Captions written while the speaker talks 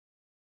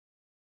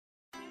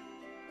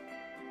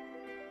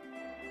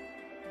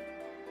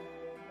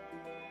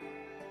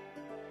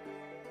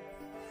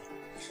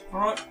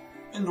Alright,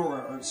 indoor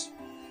arrows.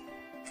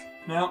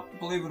 Now,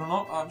 believe it or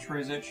not,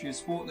 archery is actually a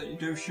sport that you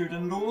do shoot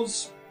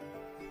indoors.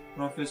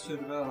 When I first heard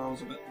about it, I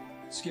was a bit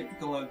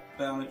skeptical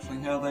about actually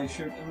how they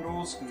shoot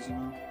indoors, because, you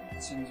know,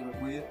 it seems a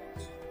bit weird.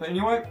 But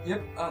anyway,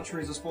 yep,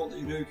 archery is a sport that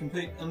you do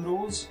compete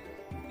indoors,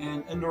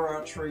 and indoor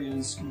archery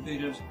is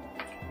competed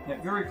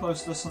at very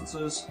close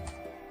distances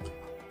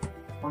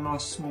on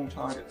nice small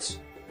targets.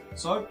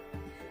 So,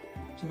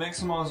 to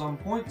maximise on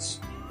points,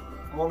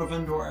 a lot of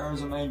indoor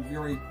arrows are made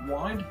very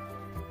wide,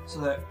 so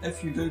that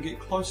if you do get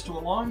close to a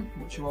line,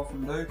 which you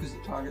often do because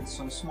the target's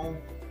so small,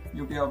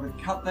 you'll be able to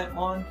cut that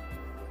line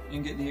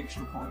and get the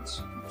extra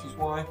points, which is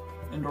why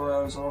indoor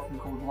arrows are often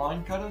called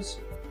line cutters,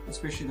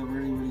 especially the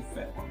really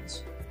fat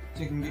ones.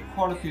 So you can get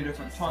quite a few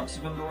different types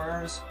of indoor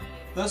arrows.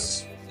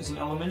 This is an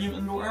aluminium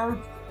indoor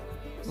arrow.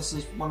 This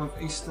is one of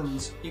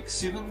Easton's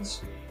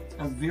X7s,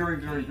 a very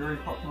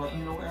popular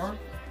indoor arrow.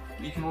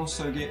 You can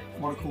also get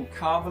what are called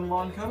carbon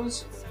line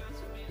cutters,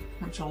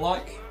 which are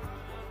like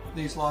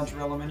these larger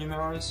aluminium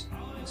arrows,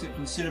 except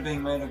instead of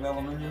being made of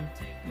aluminium,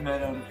 they're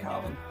made out of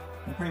carbon,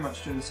 and pretty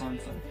much do the same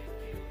thing.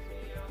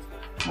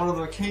 One of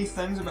the key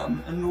things about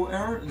an indoor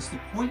arrow is the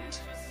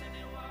point.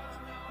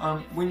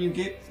 When you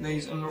get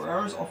these indoor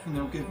arrows, often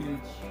they'll give you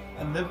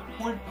a nib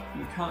point.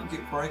 You can't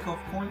get break-off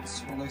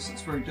points, or at least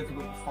it's very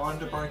difficult to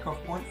find a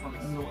break-off point for an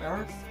indoor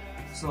arrow,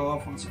 so they'll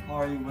often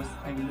supply you with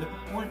a nib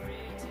point.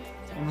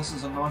 And this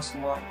is a nice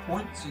light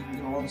point, so you can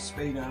get a lot of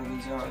speed out of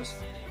these arrows.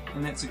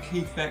 And that's a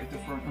key factor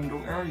for an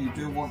indoor arrow. You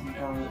do want an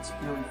arrow that's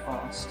very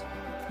fast,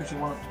 because you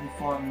want it to be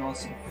flying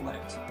nice and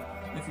flat.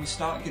 If you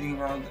start getting an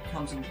arrow that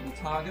comes into the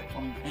target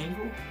on an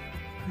angle,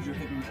 because you're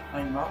having to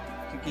aim up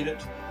to get it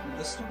the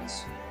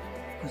distance,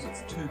 because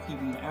it's too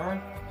heavy an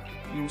arrow,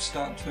 you'll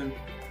start to,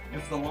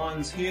 if the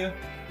line's here,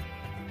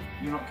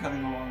 you're not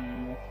cutting the line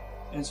anymore.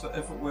 And so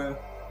if it were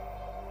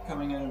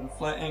coming in at a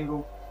flat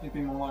angle, you'd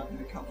be more likely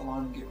to cut the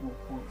line and get more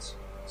points.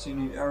 So you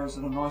need arrows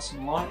that are nice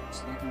and light,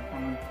 so they can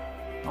come in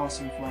nice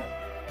and flat.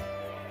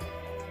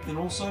 Then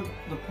also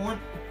the point,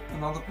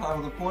 another part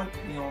of the point,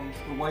 beyond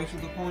the weight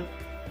of the point,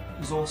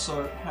 is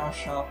also how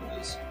sharp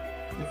it is.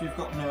 If you've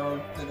got an arrow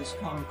that has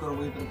kind of got a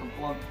wee bit of a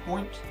blunt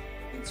point,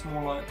 it's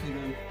more likely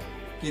to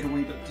get a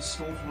wee bit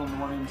distorted on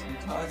the way into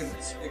the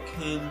target. It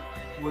can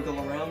wiggle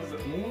around a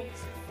bit more,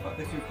 but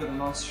if you've got a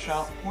nice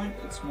sharp point,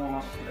 it's more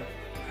likely to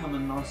come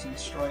in nice and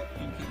straight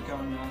and keep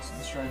going nice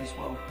and straight as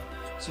well.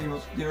 So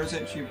there is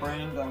actually a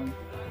brand,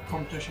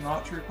 Competition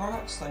Archery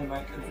Products. They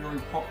make a very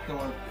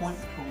popular point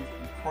called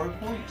the Pro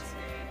Point,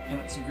 and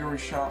it's a very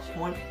sharp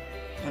point,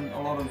 and a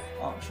lot of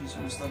archers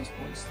use those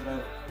points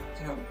today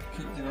to help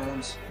keep their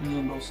arrows in the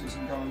indoor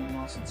season going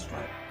nice and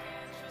straight.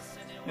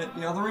 At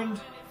the other end,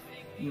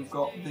 you've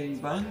got the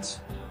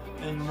vanes,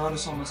 and you'll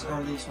notice on this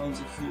arrow these vanes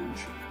are huge.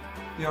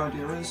 The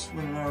idea is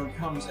when an arrow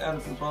comes out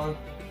of the bow,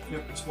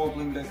 it's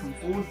wobbling back and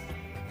forward,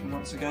 and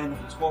once again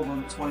if it's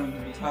wobbling its way into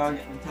the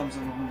target and comes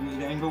in on a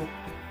weird angle,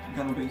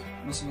 you're going to be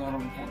missing out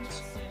on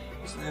points.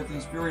 So they have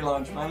these very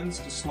large vanes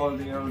to slow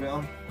the arrow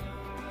down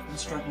and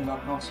straighten it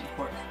up nice and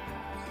quick.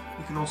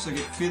 You can also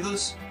get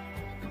feathers,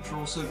 which are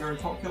also very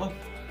popular.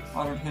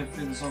 I don't have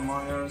feathers on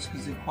my arrows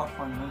because they're quite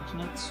high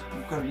maintenance.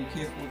 You've got to be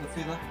careful with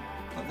the feather,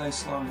 but they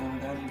slow them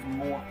down even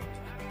more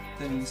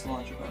than these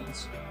larger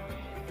vanes.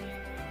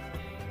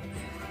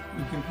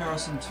 In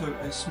comparison to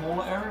a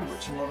smaller arrow,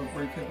 which a lot of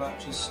recurve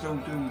archers still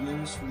do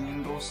use for the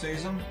indoor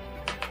season,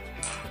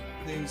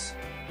 these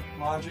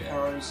larger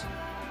arrows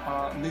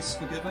are less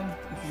forgiving.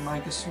 If you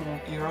make a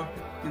small error,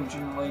 you'll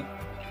generally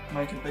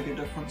make a bigger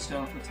difference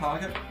down at the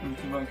target, and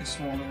if you make a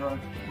small error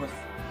with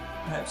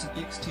perhaps an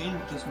X10,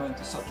 which is made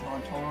to such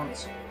high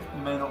tolerance,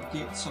 you may not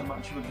get so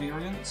much of a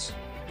variance,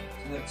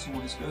 so that's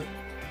always good.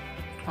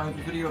 I have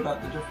a video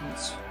about the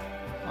difference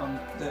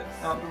that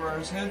outdoor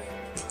arrows have,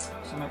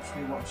 so make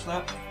sure you watch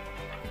that.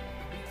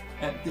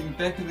 At the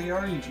back of the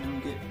arrow you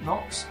generally get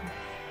nocks,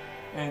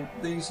 and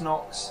these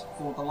nocks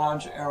for the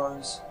larger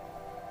arrows,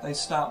 they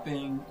start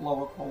being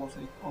lower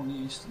quality on the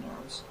Easton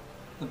arrows.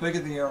 The bigger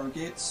the arrow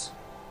gets,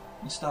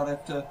 you start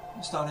having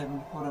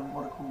to put in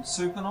what are called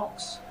super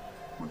nocks,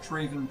 which are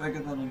even bigger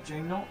than a G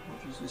nock,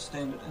 which is your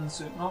standard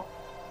insert nock.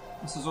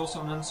 This is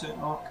also an insert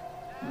nock,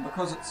 and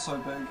because it's so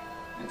big,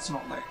 it's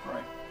not that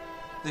great.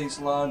 These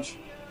large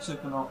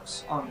super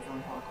nocks aren't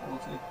very high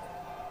quality.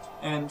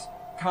 And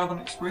Carbon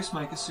Express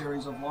make a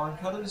series of line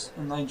cutters,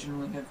 and they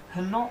generally have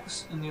pin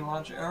nocks in their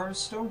larger arrows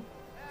still,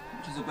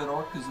 which is a bit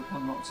odd because the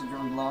pin nocks are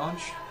very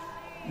large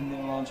in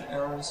their larger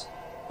arrows.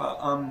 But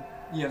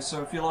yeah,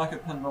 so if you like a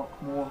pin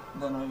nock more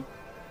than a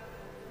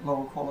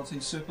lower quality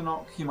super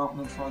nock, you might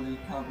want to try the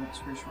Carbon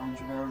Express range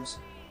of arrows.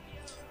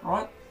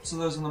 Alright, so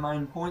those are the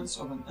main points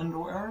of an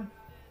indoor arrow,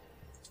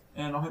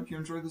 and I hope you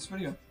enjoyed this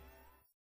video.